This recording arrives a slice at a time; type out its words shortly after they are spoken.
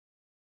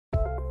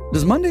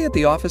Does Monday at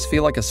the office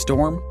feel like a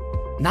storm?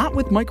 Not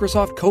with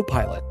Microsoft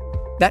Copilot.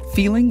 That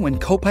feeling when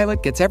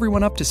Copilot gets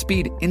everyone up to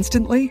speed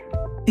instantly?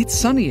 It's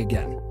sunny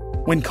again.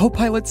 When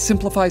Copilot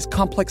simplifies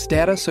complex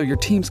data so your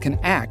teams can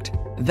act,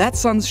 that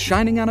sun's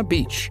shining on a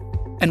beach.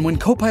 And when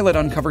Copilot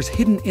uncovers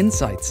hidden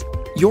insights,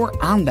 you're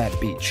on that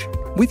beach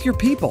with your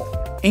people,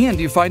 and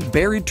you find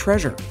buried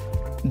treasure.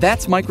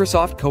 That's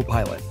Microsoft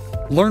Copilot.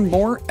 Learn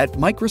more at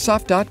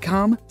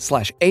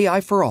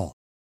Microsoft.com/AI for all.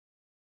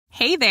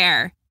 Hey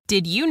there!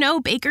 Did you know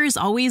Baker's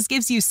always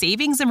gives you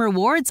savings and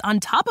rewards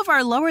on top of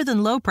our lower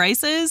than low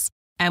prices?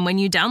 And when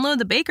you download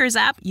the Baker's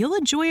app, you'll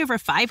enjoy over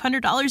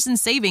 $500 in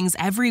savings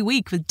every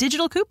week with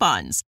digital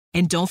coupons.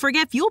 And don't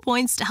forget fuel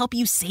points to help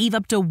you save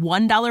up to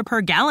 $1 per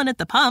gallon at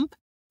the pump.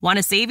 Want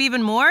to save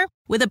even more?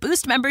 With a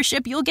Boost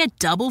membership, you'll get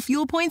double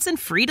fuel points and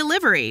free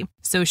delivery.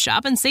 So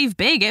shop and save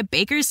big at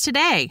Baker's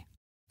today.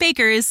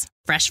 Baker's,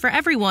 fresh for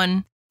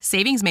everyone.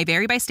 Savings may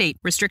vary by state.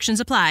 Restrictions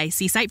apply.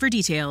 See site for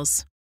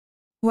details.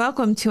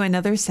 Welcome to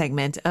another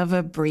segment of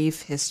A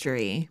Brief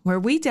History, where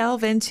we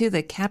delve into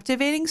the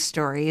captivating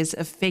stories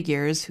of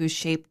figures who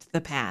shaped the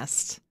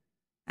past.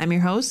 I'm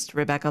your host,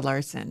 Rebecca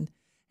Larson,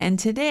 and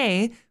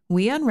today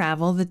we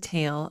unravel the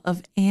tale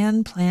of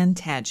Anne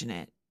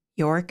Plantagenet,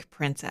 York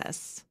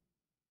Princess.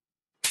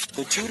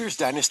 The Tudors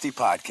Dynasty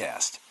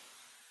Podcast.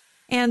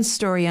 Anne's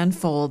story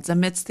unfolds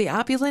amidst the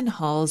opulent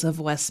halls of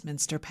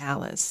Westminster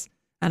Palace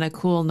on a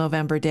cool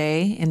November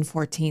day in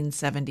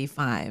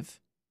 1475.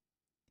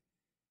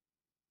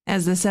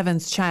 As the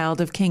seventh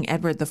child of King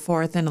Edward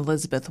IV and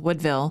Elizabeth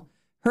Woodville,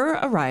 her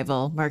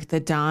arrival marked the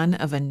dawn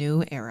of a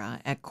new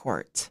era at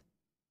court.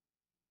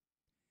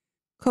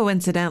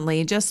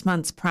 Coincidentally, just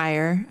months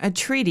prior, a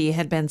treaty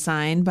had been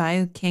signed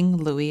by King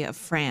Louis of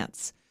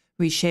France,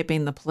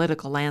 reshaping the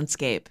political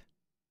landscape.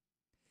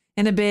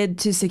 In a bid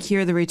to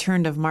secure the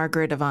return of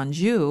Margaret of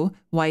Anjou,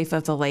 wife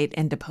of the late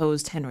and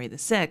deposed Henry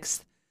VI,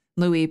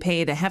 Louis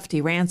paid a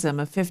hefty ransom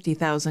of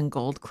 50,000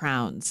 gold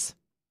crowns.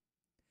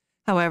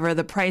 However,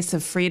 the price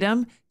of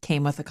freedom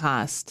came with a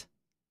cost.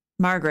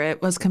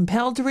 Margaret was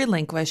compelled to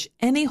relinquish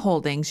any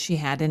holdings she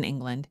had in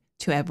England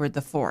to Edward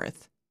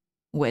IV,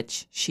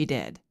 which she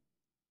did.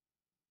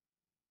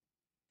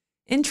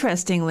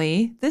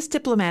 Interestingly, this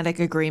diplomatic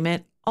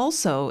agreement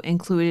also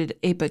included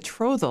a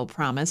betrothal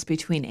promise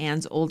between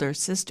Anne's older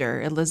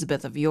sister,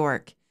 Elizabeth of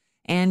York,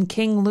 and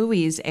King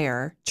Louis's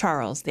heir,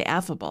 Charles the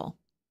Affable.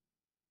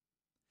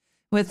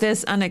 With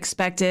this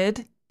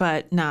unexpected,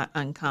 but not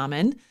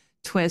uncommon,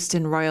 twist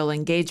in royal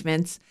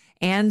engagements,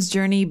 Anne's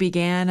journey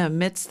began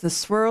amidst the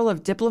swirl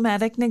of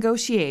diplomatic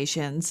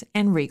negotiations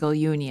and regal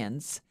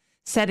unions,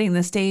 setting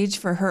the stage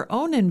for her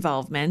own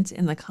involvement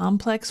in the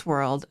complex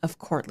world of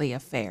courtly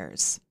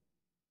affairs.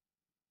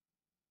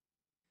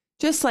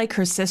 Just like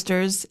her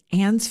sisters,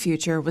 Anne's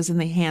future was in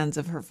the hands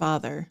of her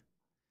father.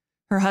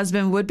 Her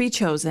husband would be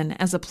chosen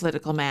as a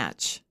political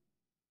match.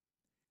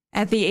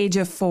 At the age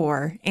of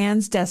 4,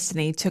 Anne's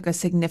destiny took a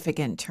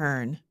significant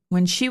turn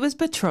when she was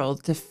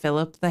betrothed to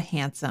Philip the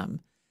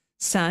Handsome,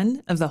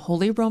 son of the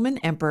Holy Roman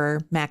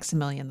Emperor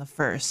Maximilian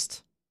I.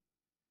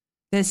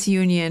 This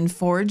union,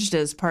 forged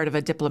as part of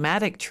a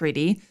diplomatic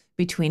treaty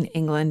between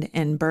England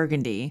and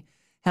Burgundy,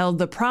 held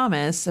the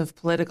promise of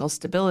political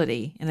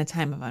stability in a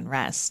time of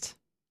unrest.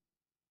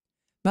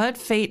 But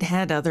fate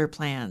had other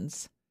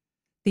plans.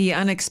 The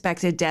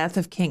unexpected death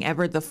of King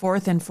Edward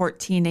IV in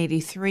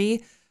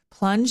 1483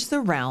 plunged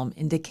the realm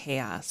into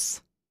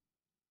chaos.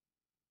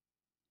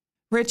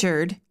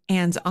 Richard,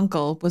 Anne's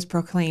uncle, was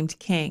proclaimed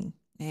king,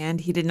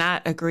 and he did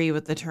not agree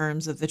with the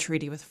terms of the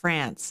treaty with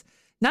France,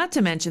 not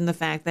to mention the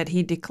fact that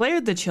he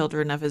declared the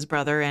children of his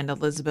brother and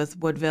Elizabeth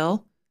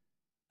Woodville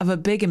of a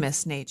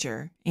bigamous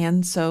nature,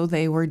 and so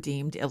they were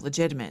deemed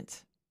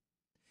illegitimate.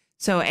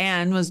 So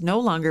Anne was no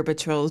longer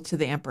betrothed to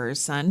the emperor's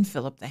son,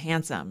 Philip the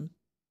Handsome,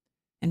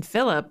 and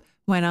Philip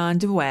went on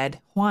to wed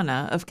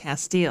Juana of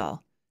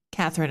Castile,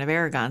 Catherine of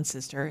Aragon's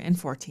sister, in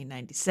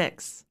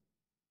 1496.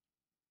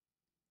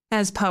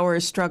 As power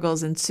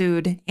struggles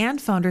ensued, Anne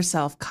found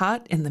herself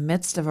caught in the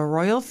midst of a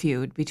royal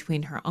feud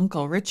between her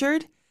uncle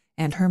Richard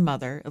and her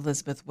mother,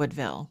 Elizabeth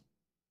Woodville.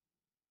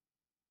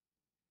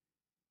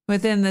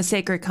 Within the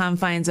sacred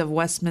confines of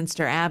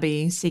Westminster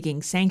Abbey,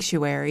 seeking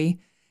sanctuary,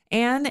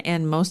 Anne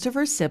and most of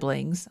her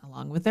siblings,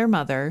 along with their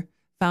mother,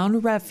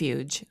 found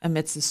refuge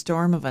amidst a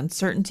storm of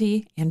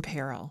uncertainty and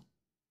peril.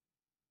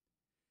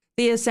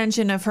 The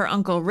ascension of her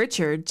uncle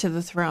Richard to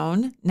the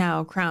throne,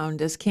 now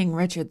crowned as King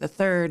Richard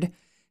III,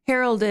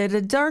 heralded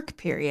a dark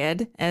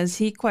period as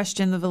he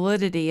questioned the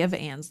validity of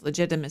Anne's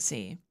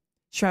legitimacy,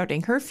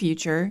 shrouding her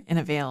future in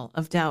a veil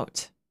of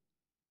doubt.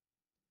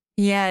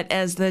 Yet,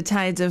 as the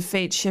tides of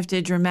fate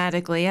shifted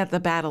dramatically at the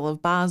Battle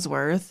of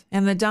Bosworth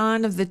and the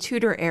dawn of the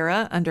Tudor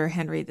era under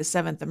Henry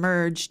VII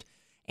emerged,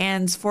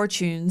 Anne's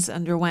fortunes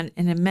underwent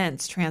an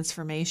immense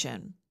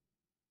transformation.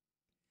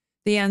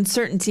 The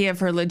uncertainty of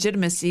her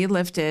legitimacy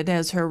lifted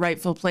as her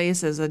rightful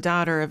place as a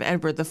daughter of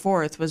Edward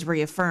IV was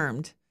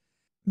reaffirmed,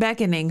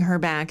 beckoning her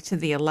back to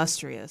the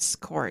illustrious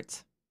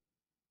court.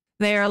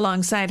 There,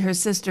 alongside her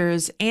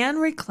sisters, Anne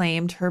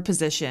reclaimed her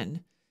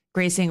position,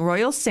 gracing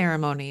royal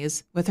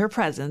ceremonies with her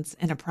presence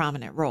in a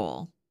prominent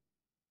role.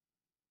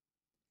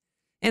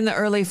 In the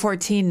early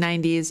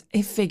 1490s,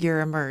 a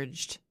figure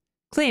emerged,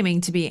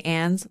 claiming to be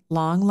Anne's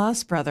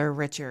long-lost brother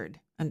Richard,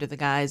 under the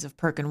guise of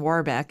Perkin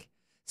Warbeck,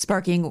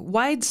 sparking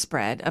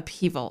widespread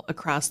upheaval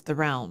across the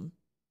realm.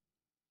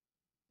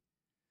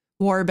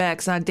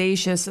 Warbeck's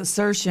audacious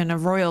assertion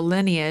of royal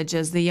lineage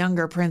as the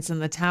younger prince in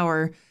the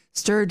Tower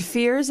stirred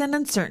fears and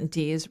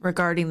uncertainties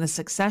regarding the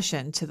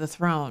succession to the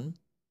throne.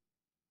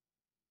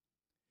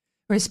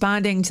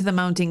 Responding to the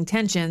mounting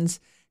tensions,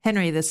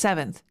 Henry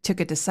VII took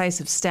a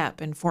decisive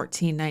step in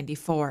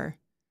 1494,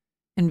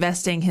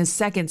 investing his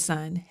second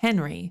son,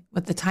 Henry,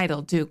 with the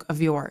title Duke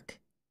of York,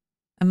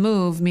 a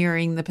move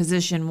mirroring the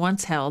position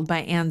once held by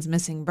Anne's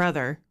missing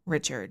brother,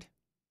 Richard.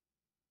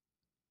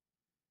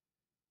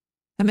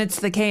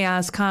 Amidst the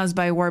chaos caused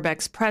by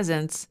Warbeck's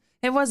presence,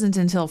 it wasn't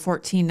until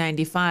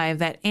 1495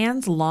 that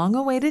Anne's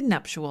long-awaited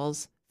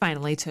nuptials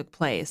finally took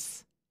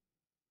place.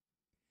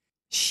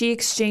 She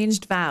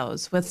exchanged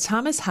vows with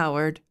Thomas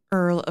Howard,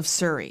 Earl of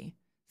Surrey,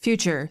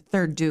 future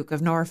 3rd Duke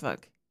of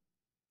Norfolk.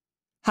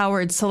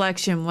 Howard's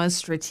selection was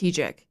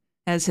strategic,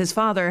 as his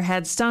father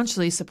had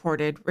staunchly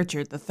supported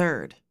Richard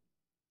III.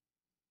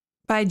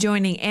 By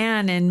joining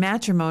Anne in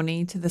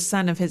matrimony to the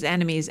son of his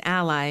enemy's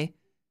ally,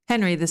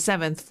 Henry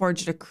VII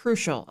forged a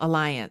crucial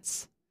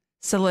alliance,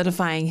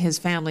 solidifying his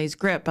family's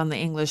grip on the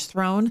English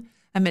throne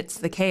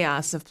amidst the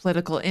chaos of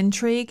political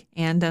intrigue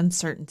and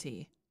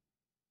uncertainty.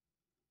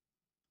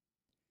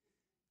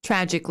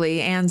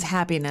 Tragically, Anne's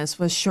happiness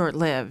was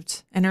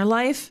short-lived, and her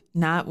life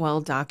not well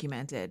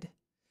documented.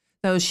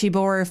 Though she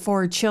bore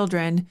 4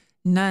 children,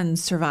 none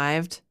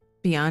survived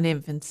beyond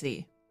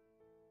infancy.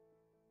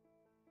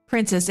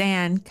 Princess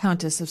Anne,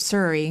 Countess of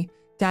Surrey,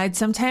 died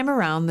sometime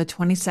around the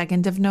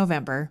 22nd of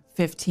November,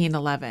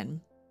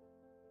 1511.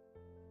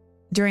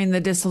 During the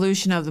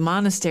dissolution of the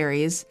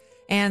monasteries,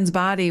 Anne's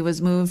body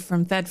was moved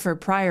from Thetford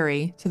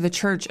Priory to the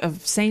Church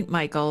of St.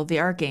 Michael the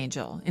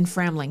Archangel in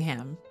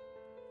Framlingham.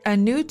 A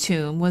new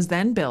tomb was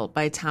then built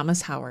by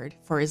Thomas Howard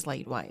for his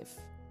late wife.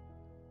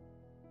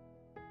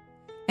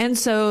 And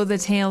so the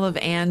tale of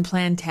Anne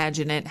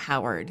Plantagenet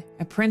Howard,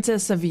 a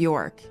Princess of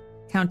York,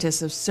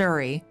 Countess of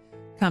Surrey,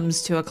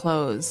 comes to a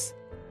close,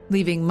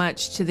 leaving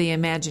much to the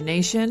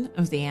imagination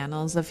of the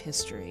annals of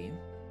history.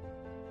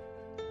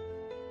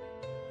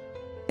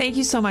 Thank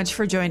you so much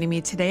for joining me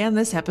today on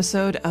this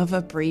episode of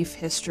A Brief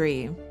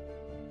History.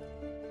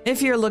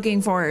 If you're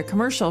looking for a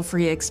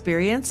commercial-free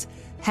experience,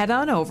 head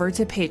on over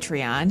to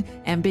Patreon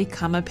and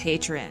become a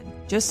patron.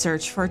 Just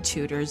search for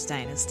Tudors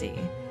Dynasty.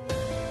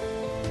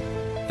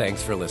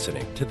 Thanks for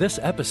listening to this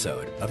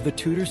episode of the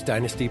Tudors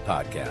Dynasty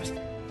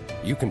Podcast.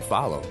 You can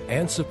follow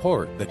and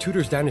support the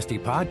Tudors Dynasty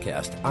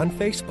Podcast on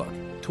Facebook,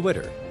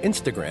 Twitter,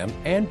 Instagram,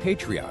 and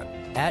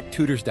Patreon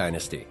 @Tudors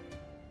Dynasty.